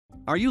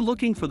Are you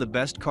looking for the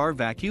best car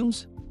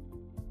vacuums?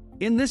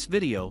 In this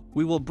video,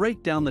 we will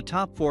break down the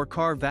top 4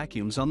 car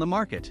vacuums on the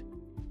market.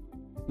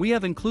 We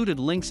have included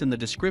links in the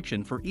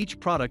description for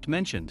each product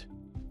mentioned.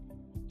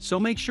 So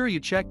make sure you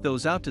check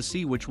those out to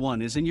see which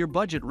one is in your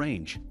budget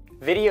range.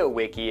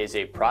 VideoWiki is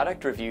a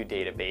product review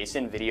database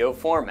in video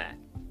format.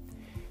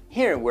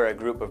 Here we're a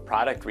group of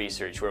product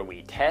research where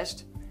we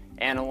test,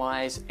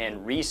 analyze,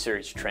 and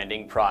research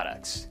trending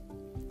products.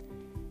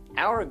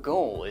 Our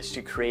goal is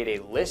to create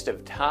a list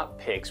of top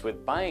picks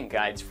with buying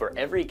guides for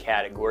every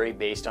category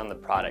based on the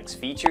product's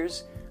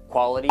features,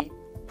 quality,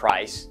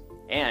 price,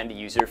 and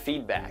user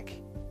feedback.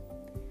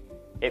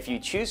 If you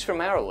choose from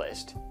our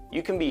list,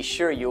 you can be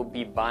sure you'll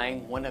be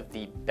buying one of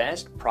the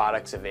best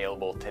products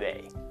available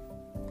today.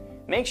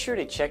 Make sure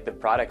to check the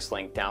products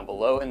link down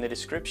below in the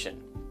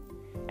description.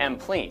 And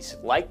please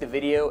like the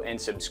video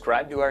and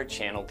subscribe to our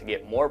channel to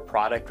get more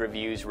product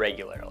reviews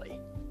regularly.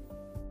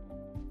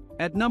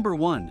 At number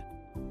 1.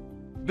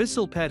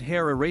 Bissell Pet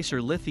Hair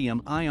Eraser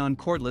Lithium-Ion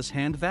Cordless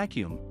Hand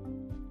Vacuum.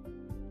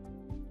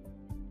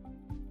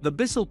 The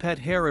Bissell Pet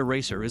Hair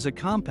Eraser is a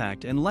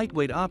compact and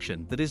lightweight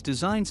option that is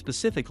designed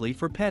specifically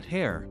for pet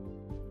hair.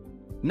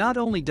 Not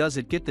only does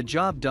it get the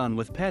job done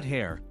with pet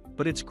hair,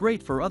 but it's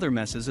great for other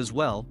messes as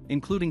well,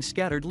 including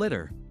scattered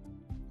litter.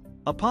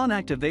 Upon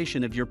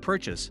activation of your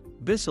purchase,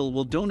 Bissell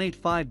will donate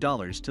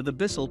 $5 to the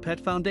Bissell Pet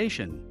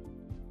Foundation.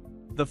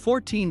 The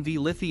 14V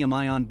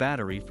lithium-ion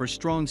battery for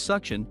strong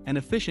suction and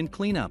efficient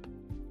cleanup.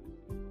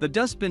 The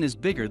dustbin is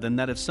bigger than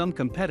that of some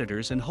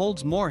competitors and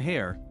holds more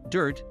hair,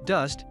 dirt,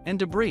 dust, and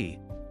debris.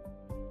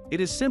 It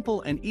is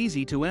simple and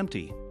easy to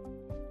empty.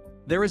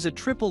 There is a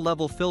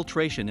triple-level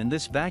filtration in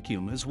this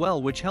vacuum as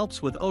well, which helps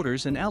with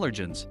odors and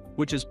allergens,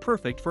 which is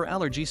perfect for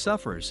allergy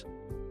sufferers.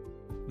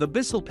 The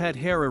Bissell Pet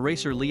Hair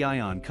Eraser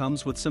Li-Ion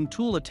comes with some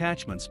tool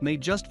attachments made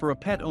just for a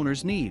pet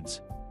owner's needs.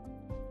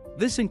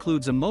 This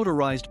includes a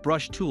motorized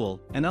brush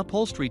tool, an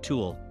upholstery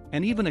tool,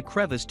 and even a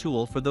crevice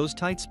tool for those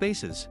tight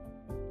spaces.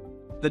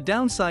 The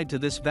downside to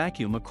this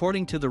vacuum,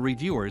 according to the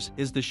reviewers,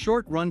 is the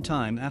short run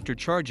time after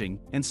charging,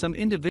 and some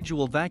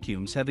individual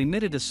vacuums have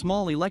emitted a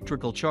small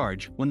electrical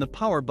charge when the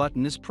power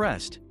button is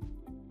pressed.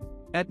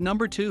 At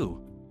number 2.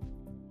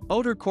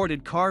 HOTOR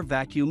Corded Car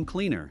Vacuum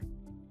Cleaner.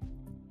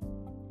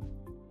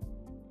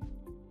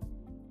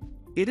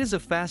 It is a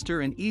faster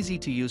and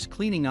easy-to-use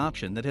cleaning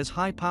option that has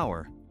high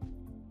power.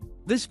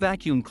 This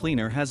vacuum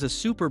cleaner has a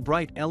super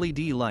bright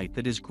LED light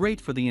that is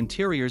great for the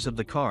interiors of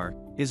the car,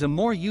 is a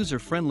more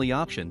user-friendly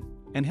option,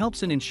 and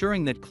helps in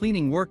ensuring that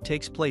cleaning work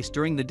takes place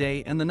during the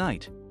day and the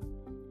night.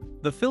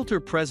 The filter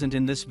present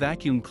in this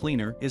vacuum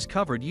cleaner is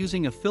covered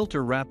using a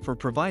filter wrap for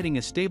providing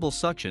a stable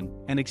suction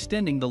and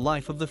extending the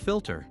life of the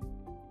filter.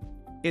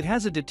 It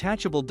has a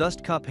detachable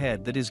dust cup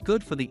head that is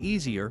good for the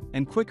easier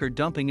and quicker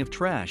dumping of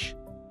trash.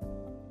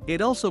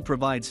 It also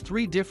provides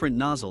 3 different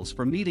nozzles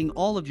for meeting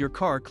all of your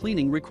car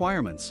cleaning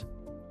requirements.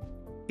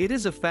 It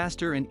is a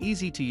faster and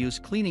easy-to-use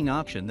cleaning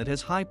option that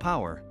has high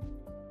power.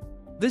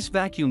 This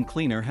vacuum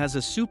cleaner has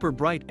a super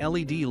bright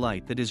LED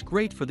light that is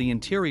great for the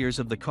interiors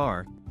of the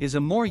car, is a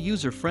more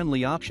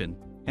user-friendly option,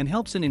 and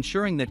helps in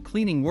ensuring that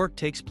cleaning work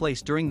takes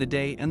place during the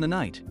day and the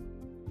night.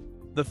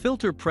 The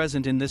filter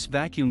present in this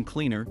vacuum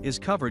cleaner is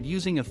covered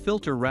using a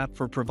filter wrap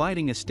for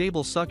providing a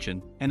stable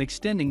suction and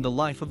extending the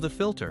life of the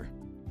filter.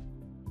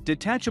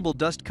 Detachable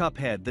dust cup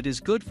head that is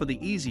good for the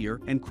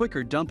easier and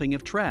quicker dumping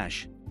of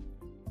trash.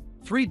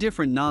 3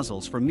 different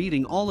nozzles for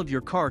meeting all of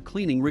your car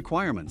cleaning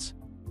requirements.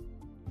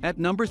 At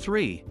number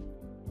 3.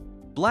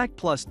 Black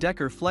Plus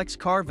Decker Flex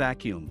Car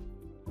Vacuum.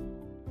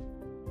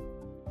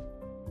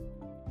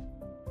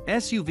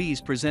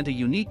 SUVs present a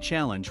unique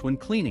challenge when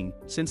cleaning,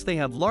 since they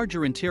have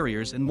larger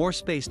interiors and more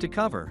space to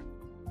cover.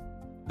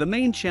 The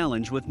main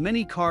challenge with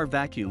many car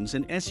vacuums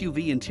and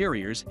SUV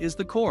interiors is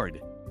the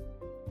cord.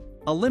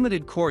 A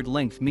limited cord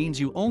length means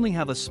you only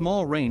have a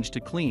small range to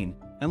clean,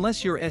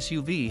 unless your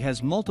SUV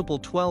has multiple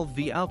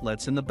 12V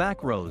outlets in the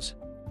back rows.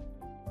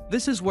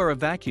 This is where a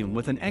vacuum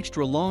with an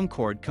extra long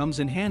cord comes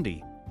in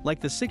handy, like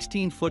the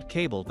 16-foot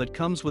cable that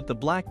comes with the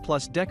Black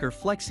Plus Decker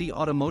Flexi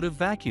Automotive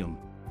Vacuum.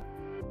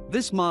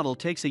 This model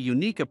takes a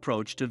unique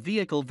approach to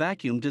vehicle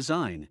vacuum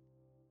design.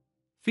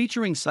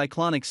 Featuring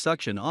cyclonic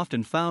suction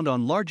often found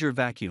on larger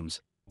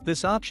vacuums,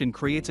 this option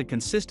creates a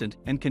consistent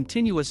and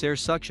continuous air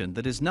suction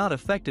that is not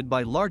affected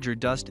by larger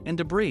dust and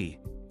debris.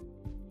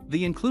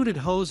 The included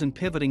hose and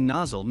pivoting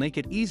nozzle make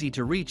it easy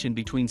to reach in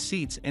between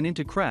seats and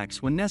into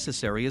cracks when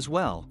necessary as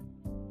well.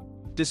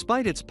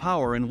 Despite its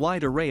power and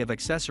wide array of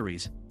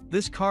accessories,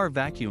 this car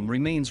vacuum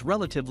remains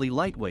relatively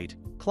lightweight,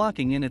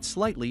 clocking in at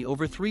slightly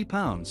over 3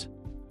 pounds.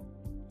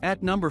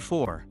 At number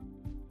 4.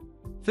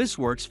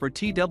 ThisWorks for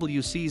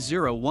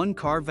TWC01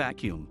 Car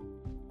Vacuum.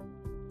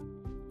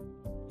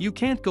 You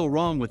can't go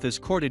wrong with this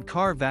corded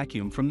car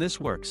vacuum from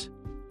ThisWorks.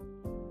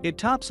 It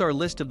tops our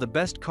list of the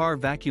best car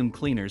vacuum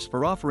cleaners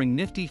for offering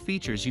nifty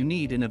features you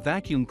need in a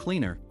vacuum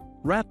cleaner,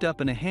 wrapped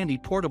up in a handy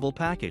portable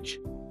package.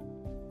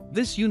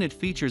 This unit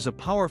features a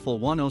powerful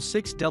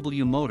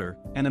 106W motor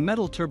and a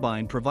metal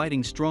turbine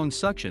providing strong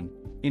suction,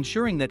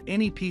 ensuring that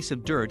any piece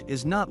of dirt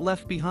is not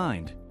left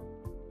behind.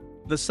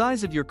 The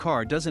size of your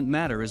car doesn't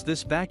matter, as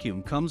this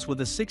vacuum comes with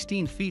a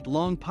 16 feet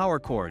long power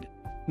cord,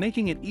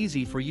 making it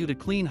easy for you to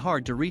clean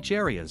hard to reach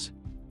areas.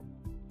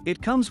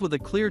 It comes with a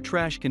clear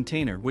trash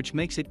container, which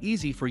makes it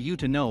easy for you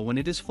to know when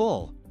it is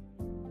full.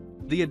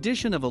 The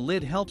addition of a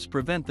lid helps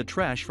prevent the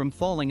trash from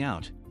falling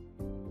out.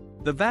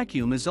 The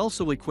vacuum is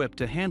also equipped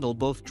to handle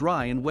both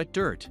dry and wet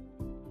dirt.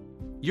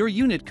 Your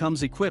unit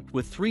comes equipped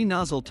with 3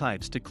 nozzle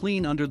types to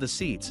clean under the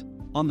seats,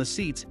 on the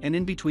seats, and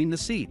in between the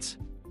seats.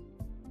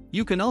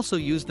 You can also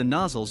use the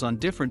nozzles on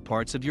different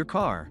parts of your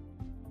car.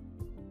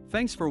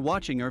 Thanks for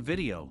watching our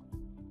video.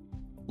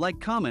 Like,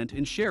 comment,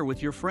 and share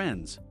with your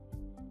friends.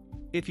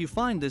 If you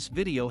find this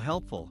video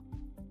helpful,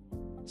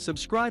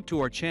 subscribe to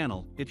our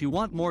channel if you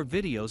want more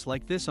videos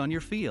like this on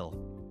your feel.